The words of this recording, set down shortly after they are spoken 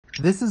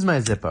This is my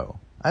Zippo.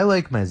 I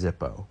like my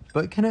Zippo,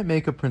 but can it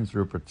make a Prince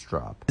Rupert's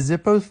drop? The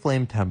Zippo's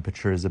flame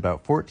temperature is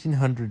about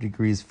 1400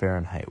 degrees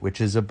Fahrenheit,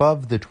 which is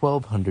above the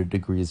 1200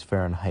 degrees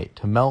Fahrenheit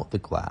to melt the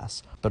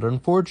glass, but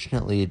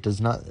unfortunately it does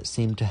not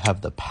seem to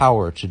have the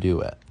power to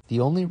do it. The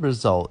only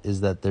result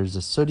is that there's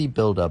a sooty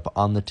buildup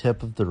on the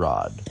tip of the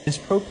rod. This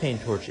propane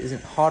torch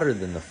isn't hotter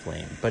than the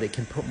flame, but it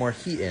can put more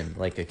heat in,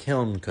 like a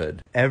kiln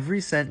could.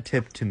 Every cent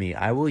tipped to me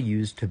I will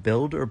use to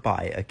build or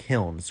buy a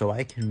kiln so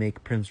I can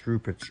make Prince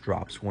Rupert's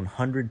drops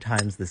 100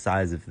 times the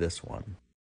size of this one.